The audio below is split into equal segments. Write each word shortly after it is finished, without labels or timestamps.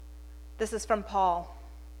This is from Paul.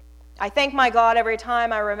 I thank my God every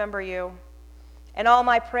time I remember you. In all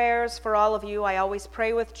my prayers for all of you, I always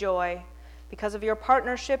pray with joy because of your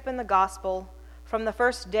partnership in the gospel from the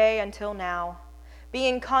first day until now,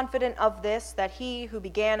 being confident of this, that he who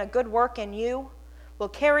began a good work in you will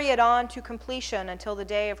carry it on to completion until the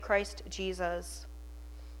day of Christ Jesus.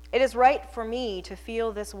 It is right for me to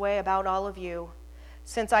feel this way about all of you,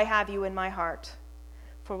 since I have you in my heart.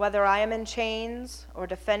 For whether I am in chains or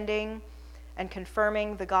defending and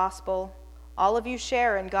confirming the gospel, all of you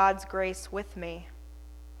share in God's grace with me.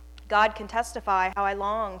 God can testify how I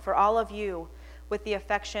long for all of you with the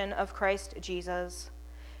affection of Christ Jesus.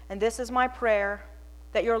 And this is my prayer,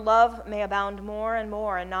 that your love may abound more and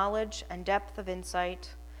more in knowledge and depth of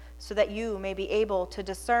insight, so that you may be able to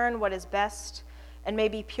discern what is best and may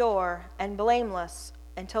be pure and blameless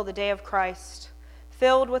until the day of Christ,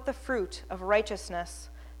 filled with the fruit of righteousness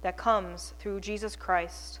that comes through Jesus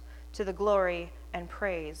Christ, to the glory and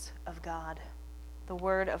praise of God. The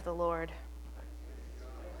word of the Lord.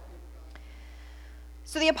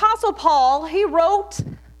 So the Apostle Paul, he wrote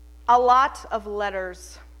a lot of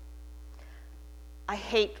letters. I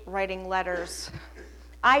hate writing letters.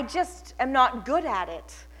 I just am not good at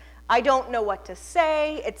it. I don't know what to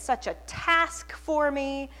say. It's such a task for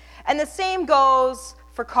me. And the same goes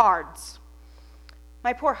for cards.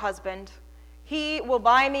 My poor husband, he will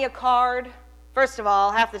buy me a card. First of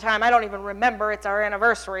all, half the time I don't even remember it's our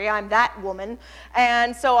anniversary. I'm that woman.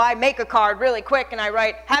 And so I make a card really quick and I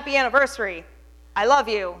write, "Happy anniversary. I love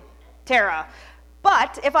you, Tara."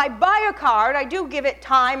 But if I buy a card, I do give it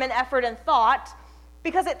time and effort and thought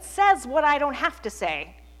because it says what I don't have to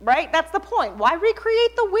say, right? That's the point. Why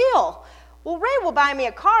recreate the wheel? Well, Ray will buy me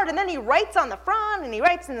a card and then he writes on the front and he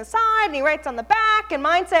writes on the side and he writes on the back and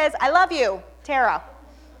mine says, "I love you, Tara."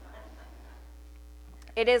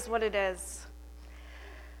 It is what it is.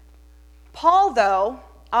 Paul, though,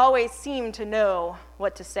 always seemed to know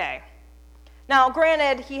what to say. Now,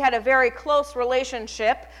 granted, he had a very close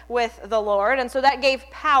relationship with the Lord, and so that gave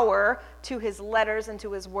power to his letters and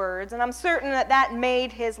to his words, and I'm certain that that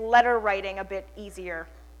made his letter writing a bit easier.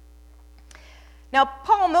 Now,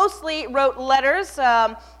 Paul mostly wrote letters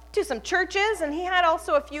to some churches, and he had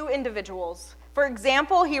also a few individuals. For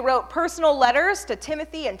example, he wrote personal letters to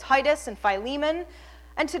Timothy and Titus and Philemon,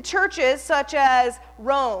 and to churches such as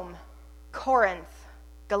Rome, Corinth,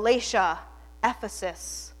 Galatia,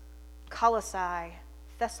 Ephesus, Colossae,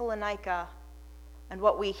 Thessalonica, and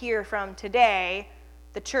what we hear from today,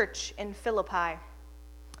 the church in Philippi,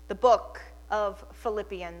 the book of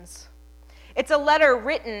Philippians. It's a letter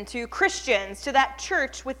written to Christians, to that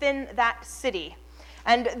church within that city.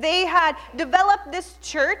 And they had developed this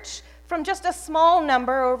church from just a small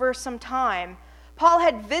number over some time. Paul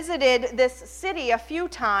had visited this city a few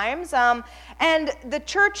times, and the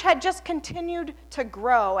church had just continued to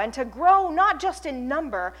grow, and to grow not just in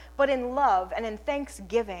number, but in love and in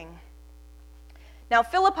thanksgiving. Now,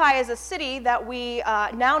 Philippi is a city that we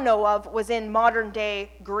now know of was in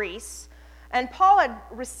modern-day Greece, and Paul had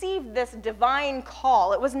received this divine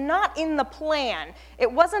call. It was not in the plan.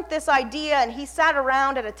 It wasn't this idea, and he sat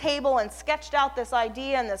around at a table and sketched out this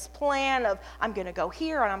idea and this plan of, I'm going to go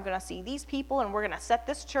here, and I'm going to see these people, and we're going to set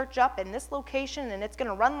this church up in this location, and it's going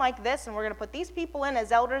to run like this, and we're going to put these people in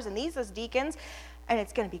as elders and these as deacons, and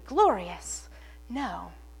it's going to be glorious.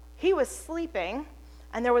 No. He was sleeping,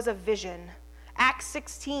 and there was a vision. Acts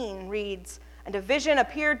 16 reads, "And a vision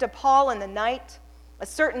appeared to Paul in the night. A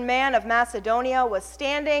certain man of Macedonia was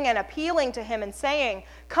standing and appealing to him and saying,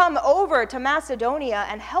 'Come over to Macedonia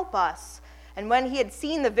and help us.' And when he had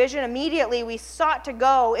seen the vision, immediately we sought to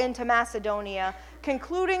go into Macedonia,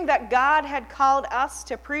 concluding that God had called us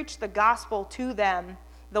to preach the gospel to them.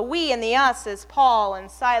 The we and the us is Paul and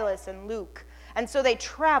Silas and Luke. And so they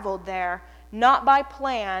traveled there, not by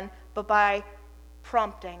plan, but by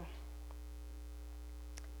prompting."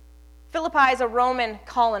 Philippi is a Roman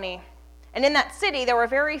colony. And in that city, there were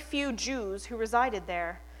very few Jews who resided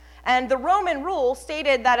there. And the Roman rule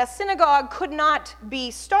stated that a synagogue could not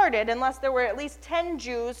be started unless there were at least 10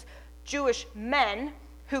 Jewish men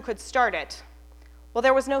who could start it. Well,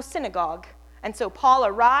 there was no synagogue. And so Paul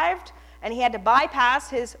arrived, and he had to bypass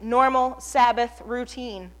his normal Sabbath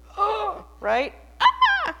routine. Right?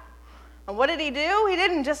 And what did he do? He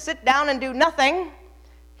didn't just sit down and do nothing.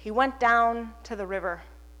 He went down to the river.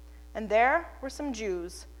 And there were some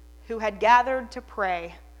Jews who had gathered to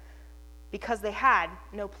pray because they had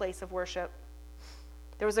no place of worship.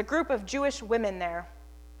 There was a group of Jewish women there,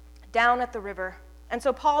 down at the river, and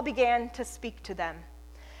so Paul began to speak to them.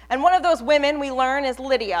 And one of those women, we learn, is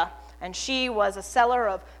Lydia, and she was a seller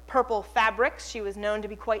of purple fabrics. She was known to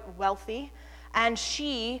be quite wealthy, and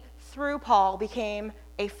she through Paul, became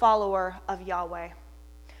a follower of Yahweh.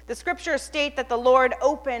 The scriptures state that the Lord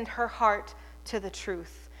opened her heart to the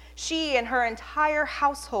truth. She and her entire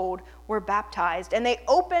household were baptized, and they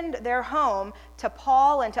opened their home to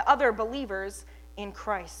Paul and to other believers in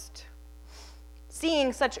Christ.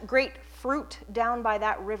 Seeing such great fruit down by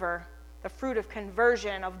that river, the fruit of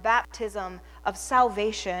conversion, of baptism, of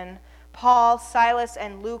salvation, Paul, Silas,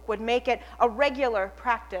 and Luke would make it a regular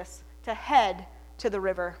practice to head to the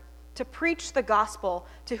river, to preach the gospel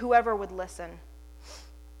to whoever would listen.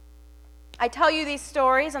 I tell you these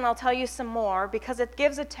stories, and I'll tell you some more, because it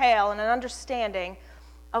gives a tale and an understanding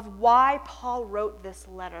of why Paul wrote this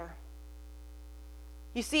letter.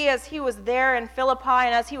 You see, as he was there in Philippi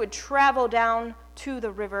and as he would travel down to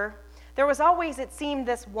the river, there was always, it seemed,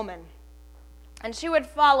 this woman. And she would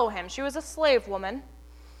follow him. She was a slave woman,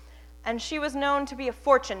 and she was known to be a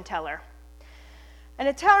fortune teller. And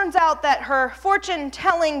it turns out that her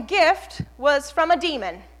fortune-telling gift was from a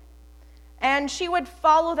demon. And she would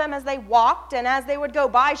follow them as they walked, and as they would go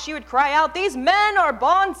by, she would cry out, "These men are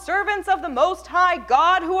bond servants of the Most High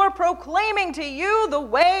God who are proclaiming to you the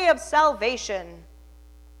way of salvation."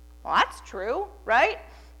 Well, that's true, right?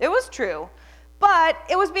 It was true. But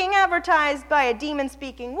it was being advertised by a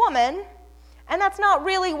demon-speaking woman, and that's not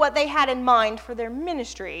really what they had in mind for their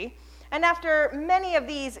ministry. And after many of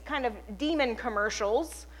these kind of demon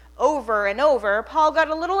commercials over and over, Paul got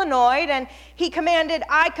a little annoyed, and he commanded,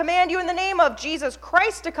 "I command you in the name of Jesus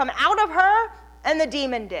Christ to come out of her," and the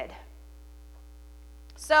demon did.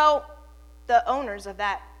 So the owners of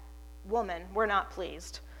that woman were not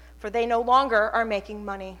pleased, for they no longer are making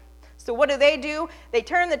money. So what do? They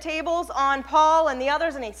turn the tables on Paul and the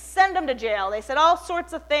others, and they send them to jail. They said all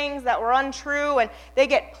sorts of things that were untrue, and they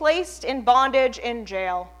get placed in bondage in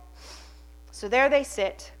jail. So there they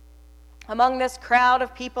sit among this crowd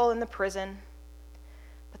of people in the prison.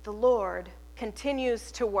 But the Lord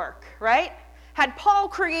continues to work, right? Had Paul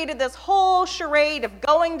created this whole charade of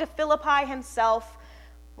going to Philippi himself,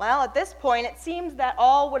 well, at this point, it seems that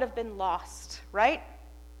all would have been lost, right?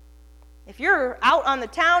 If you're out on the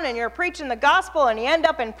town and you're preaching the gospel and you end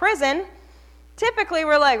up in prison, typically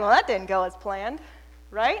we're like, well, that didn't go as planned,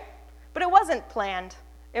 right? But it wasn't planned.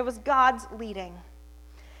 It was God's leading.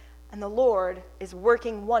 And the Lord is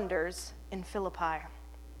working wonders in Philippi.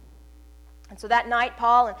 And so that night,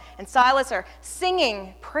 Paul and Silas are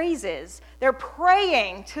singing praises. They're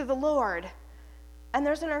praying to the Lord. And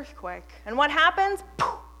there's an earthquake. And what happens?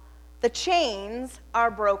 Poof, the chains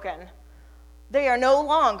are broken. They are no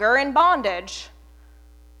longer in bondage.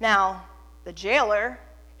 Now, the jailer,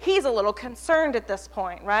 he's a little concerned at this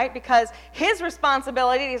point, right? Because his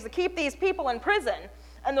responsibility is to keep these people in prison.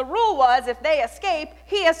 And the rule was, if they escape,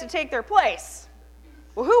 he has to take their place.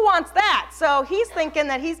 Well, who wants that? So he's thinking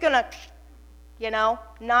that he's going to,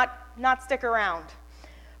 not stick around.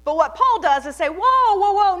 But what Paul does is say,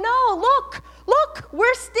 whoa, no, look,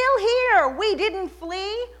 we're still here. We didn't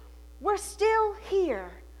flee. We're still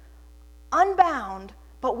here, unbound,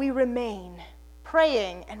 but we remain,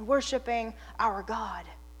 praying and worshiping our God.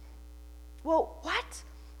 Well, what?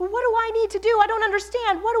 Well, what do I need to do? I don't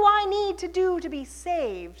understand. What do I need to do to be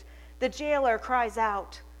saved? The jailer cries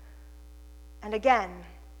out. And again,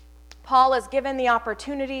 Paul is given the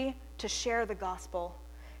opportunity to share the gospel.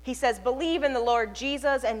 He says, "Believe in the Lord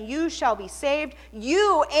Jesus, and you shall be saved,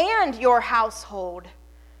 you and your household."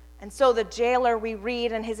 And so the jailer, we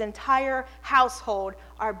read, and his entire household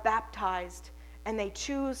are baptized, and they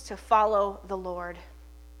choose to follow the Lord.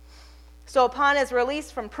 So upon his release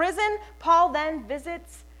from prison, Paul then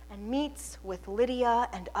visits and meets with Lydia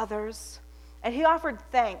and others, and he offered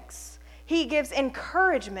thanks. He gives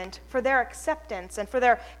encouragement for their acceptance and for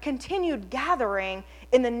their continued gathering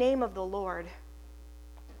in the name of the Lord.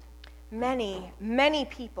 Many, many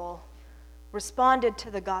people responded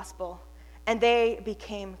to the gospel, and they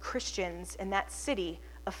became Christians in that city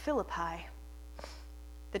of Philippi.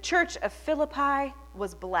 The church of Philippi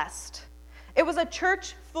was blessed. It was a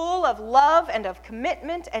church full of love and of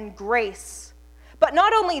commitment and grace. But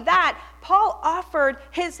not only that, Paul offered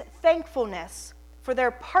his thankfulness for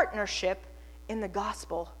their partnership in the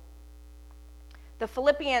gospel. The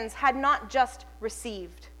Philippians had not just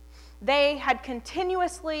received. They had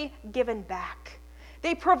continuously given back.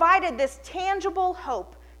 They provided this tangible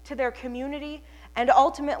hope to their community and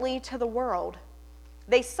ultimately to the world.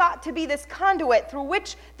 They sought to be this conduit through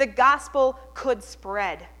which the gospel could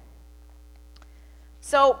spread.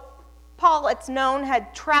 So Paul, it's known,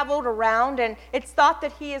 had traveled around, and it's thought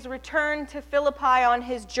that he has returned to Philippi on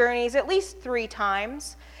his journeys at least 3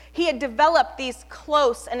 times. He had developed these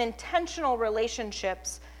close and intentional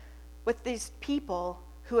relationships with these people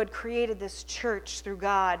who had created this church through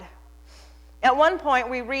God. At one point,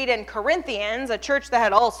 we read in Corinthians, a church that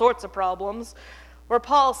had all sorts of problems, where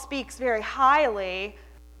Paul speaks very highly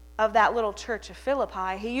of that little church of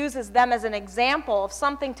Philippi. He uses them as an example of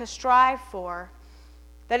something to strive for,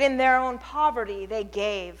 that in their own poverty they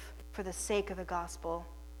gave for the sake of the gospel.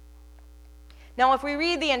 Now, if we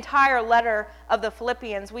read the entire letter of the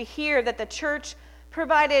Philippians, we hear that the church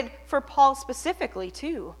provided for Paul specifically,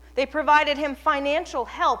 too. They provided him financial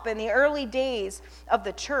help in the early days of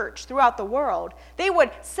the church throughout the world. They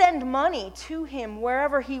would send money to him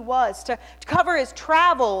wherever he was to cover his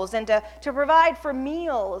travels and to provide for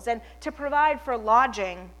meals and to provide for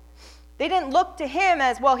lodging. They didn't look to him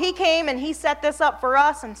as, well, he came and he set this up for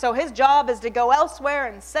us, and so his job is to go elsewhere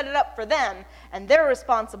and set it up for them, and they're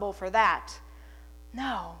responsible for that.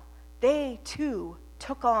 No, they too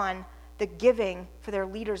took on the giving for their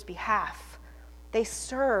leader's behalf. They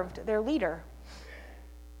served their leader.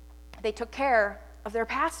 They took care of their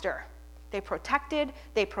pastor. They protected,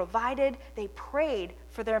 they provided, they prayed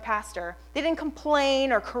for their pastor. They didn't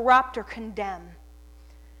complain or corrupt or condemn.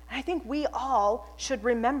 And I think we all should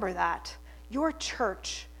remember that. Your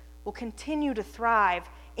church will continue to thrive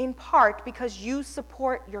in part because you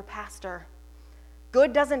support your pastor.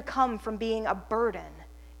 Good doesn't come from being a burden.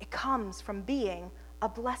 It comes from being a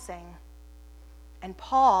blessing. And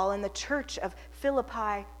Paul and the church of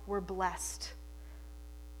Philippi were blessed.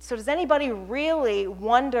 So does anybody really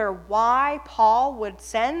wonder why Paul would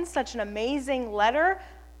send such an amazing letter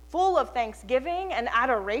full of thanksgiving and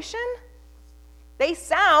adoration? They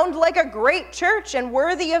sound like a great church and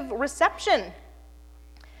worthy of reception.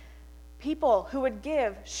 People who would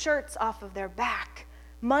give shirts off of their back,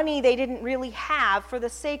 money they didn't really have for the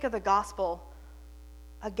sake of the gospel.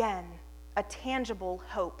 Again, a tangible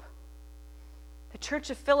hope. The church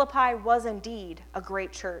of Philippi was indeed a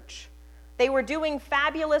great church. They were doing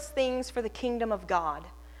fabulous things for the kingdom of God.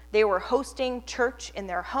 They were hosting church in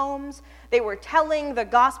their homes. They were telling the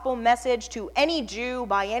gospel message to any Jew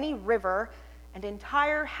by any river, and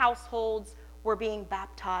entire households were being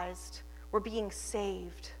baptized, were being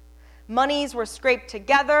saved. Monies were scraped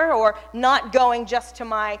together, or not going just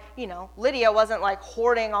to Lydia wasn't like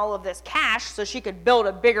hoarding all of this cash so she could build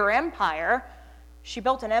a bigger empire. She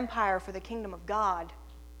built an empire for the kingdom of God.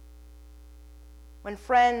 When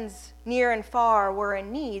friends near and far were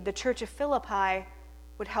in need, the church of Philippi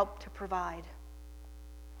would help to provide.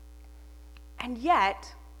 And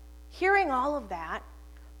yet, hearing all of that,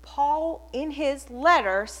 Paul in his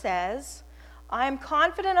letter says, I am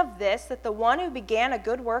confident of this, that the one who began a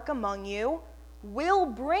good work among you will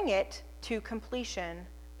bring it to completion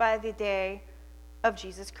by the day of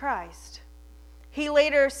Jesus Christ. He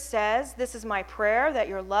later says, this is my prayer, that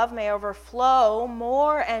your love may overflow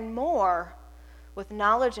more and more with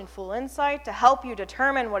knowledge and full insight to help you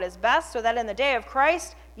determine what is best, so that in the day of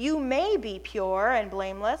Christ you may be pure and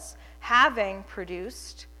blameless, having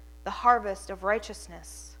produced the harvest of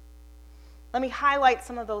righteousness. Let me highlight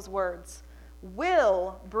some of those words.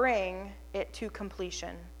 Will bring it to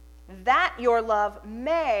completion, that your love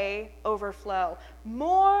may overflow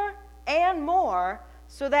more and more,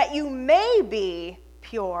 so that you may be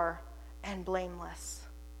pure and blameless.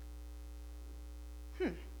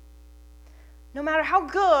 No matter how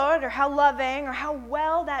good or how loving or how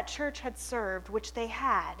well that church had served, which they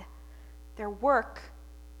had, their work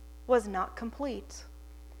was not complete.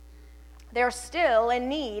 They're still in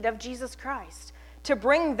need of Jesus Christ to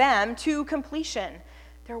bring them to completion.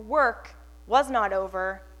 Their work was not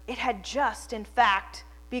over. It had just, in fact,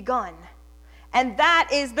 begun. And that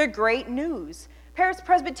is the great news. Paris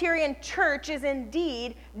Presbyterian Church is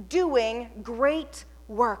indeed doing great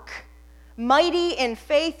work. Mighty in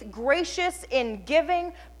faith, gracious in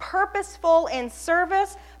giving, purposeful in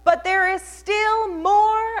service, but there is still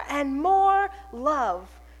more and more love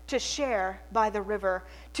to share by the river,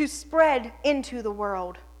 to spread into the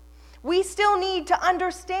world. We still need to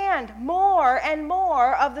understand more and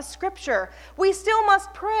more of the Scripture. We still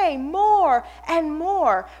must pray more and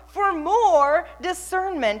more for more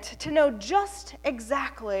discernment to know just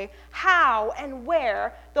exactly how and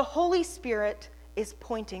where the Holy Spirit is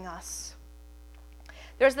pointing us.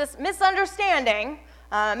 There's this misunderstanding,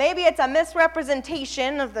 maybe it's a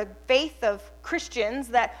misrepresentation of the faith of Christians,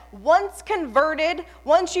 that once converted,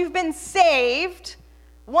 once you've been saved,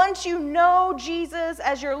 once you know Jesus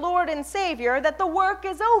as your Lord and Savior, that the work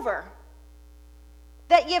is over,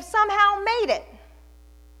 that you've somehow made it.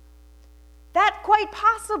 That quite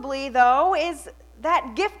possibly, though, is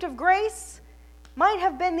that gift of grace might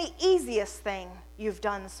have been the easiest thing you've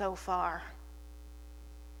done so far.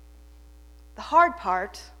 The hard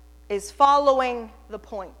part is following the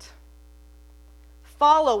point,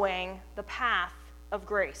 following the path of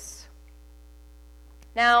grace.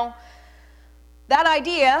 Now, that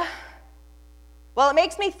idea, well, it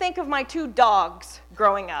makes me think of my 2 dogs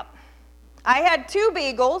growing up. I had 2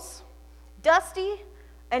 beagles, Dusty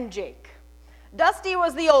and Jake. Dusty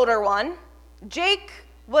was the older one. Jake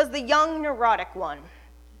was the young, neurotic one.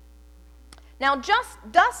 Now, just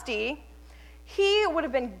Dusty, he would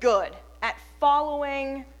have been good at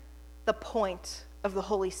following the point of the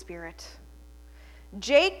Holy Spirit.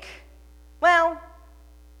 Jake, well,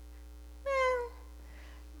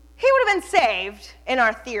 he would have been saved in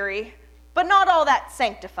our theory, but not all that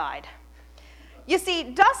sanctified. You see,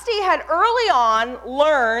 Dusty had early on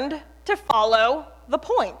learned to follow the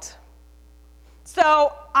point.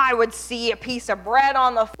 So I would see a piece of bread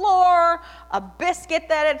on the floor, a biscuit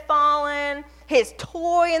that had fallen, his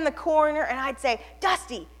toy in the corner, and I'd say,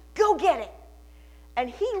 Dusty, go get it. And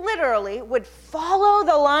he literally would follow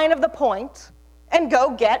the line of the point and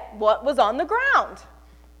go get what was on the ground.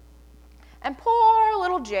 And poor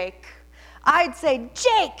little Jake, I'd say,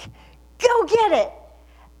 Jake, go get it.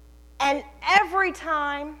 And every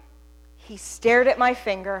time he stared at my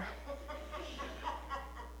finger.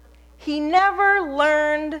 He never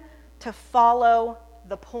learned to follow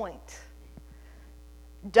the point.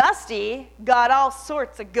 Dusty got all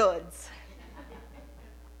sorts of goods.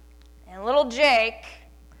 And little Jake,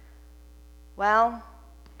 well,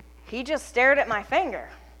 he just stared at my finger.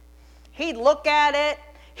 He'd look at it,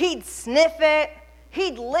 he'd sniff it,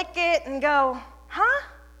 he'd lick it and go, huh?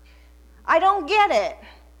 I don't get it.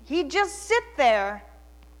 He'd just sit there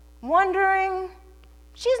wondering,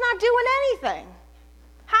 she's not doing anything.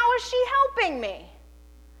 How is she helping me?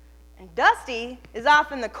 And Dusty is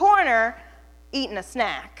off in the corner eating a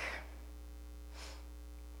snack.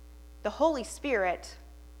 The Holy Spirit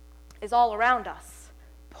is all around us,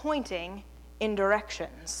 pointing in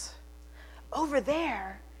directions. Over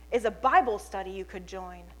there is a Bible study you could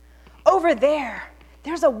join. Over there,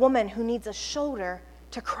 there's a woman who needs a shoulder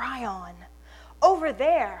to cry on. Over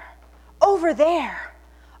there, over there,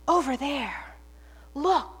 over there.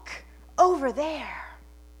 Look, over there.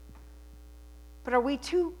 But are we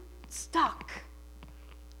too stuck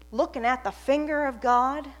looking at the finger of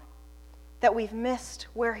God that we've missed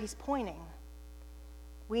where he's pointing?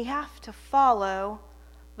 We have to follow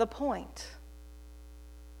the point.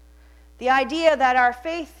 The idea that our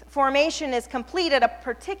faith formation is complete at a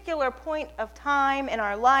particular point of time in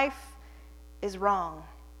our life is wrong.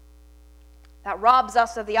 That robs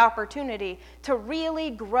us of the opportunity to really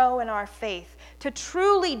grow in our faith, to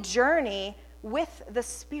truly journey with the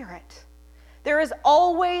Spirit. There is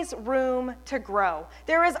always room to grow.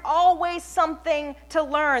 There is always something to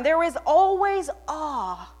learn. There is always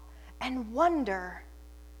awe and wonder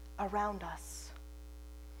around us.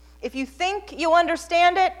 If you think you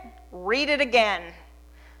understand it, read it again.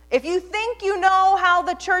 If you think you know how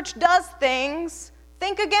the church does things,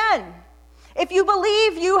 think again. If you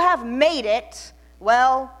believe you have made it,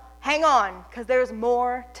 well, hang on, because there's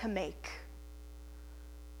more to make.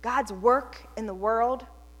 God's work in the world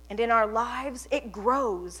and in our lives, it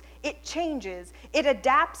grows, it changes, it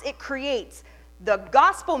adapts, it creates. The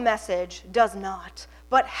gospel message does not,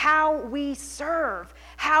 but how we serve,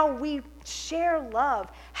 how we share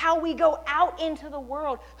love, how we go out into the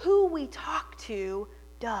world, who we talk to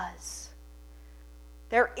does.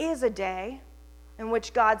 There is a day in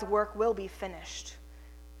which God's work will be finished,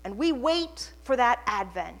 and we wait for that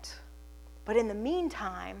advent. But in the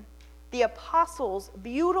meantime, the apostles'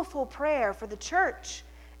 beautiful prayer for the church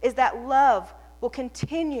is that love will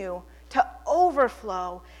continue to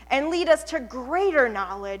overflow and lead us to greater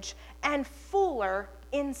knowledge and fuller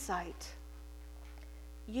insight.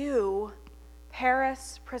 You,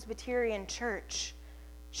 Paris Presbyterian Church,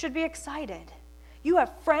 should be excited. You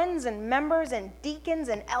have friends and members and deacons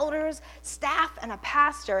and elders, staff and a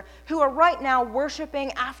pastor who are right now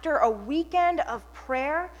worshiping after a weekend of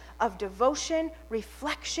prayer, of devotion,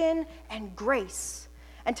 reflection, and grace.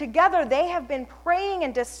 And together they have been praying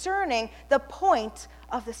and discerning the point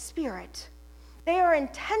of the Spirit. They are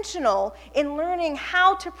intentional in learning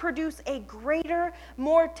how to produce a greater,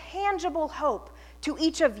 more tangible hope to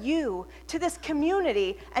each of you, to this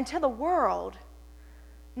community, and to the world.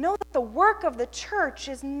 Know that the work of the church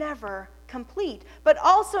is never complete, but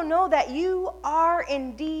also know that you are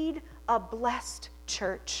indeed a blessed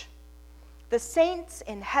church. The saints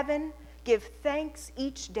in heaven give thanks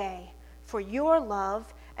each day for your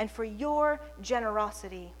love and for your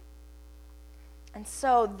generosity. And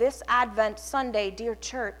so this Advent Sunday, dear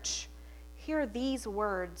church, hear these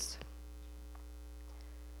words.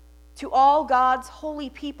 To all God's holy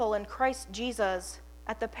people in Christ Jesus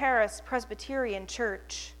at the Paris Presbyterian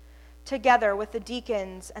Church, together with the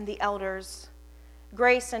deacons and the elders,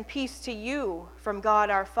 Grace and peace to you from God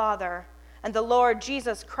our Father and the Lord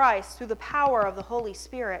Jesus Christ through the power of the Holy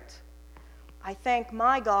Spirit. I thank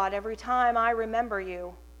my God every time I remember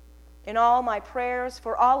you. In all my prayers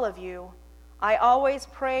for all of you, I always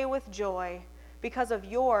pray with joy because of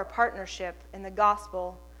your partnership in the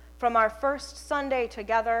gospel from our first Sunday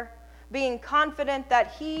together, being confident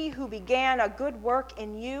that he who began a good work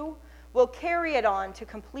in you will carry it on to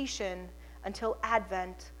completion until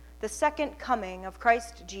Advent, the second coming of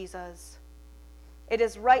Christ Jesus. It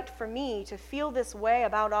is right for me to feel this way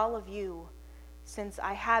about all of you, since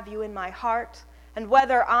I have you in my heart, and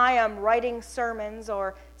whether I am writing sermons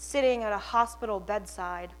or sitting at a hospital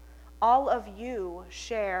bedside, all of you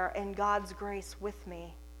share in God's grace with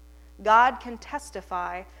me. God can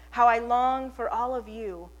testify how I long for all of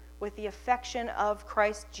you with the affection of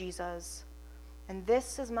Christ Jesus. And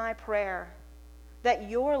this is my prayer, that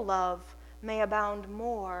your love may abound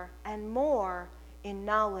more and more in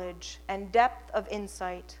knowledge and depth of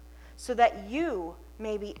insight, so that you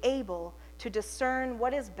may be able to discern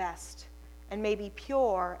what is best and may be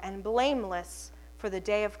pure and blameless for the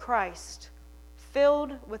day of Christ,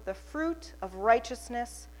 filled with the fruit of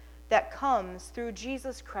righteousness that comes through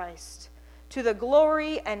Jesus Christ, to the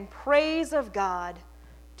glory and praise of God.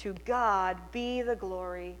 To God be the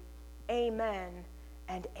glory. Amen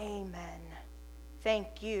and amen.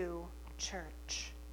 Thank you, church.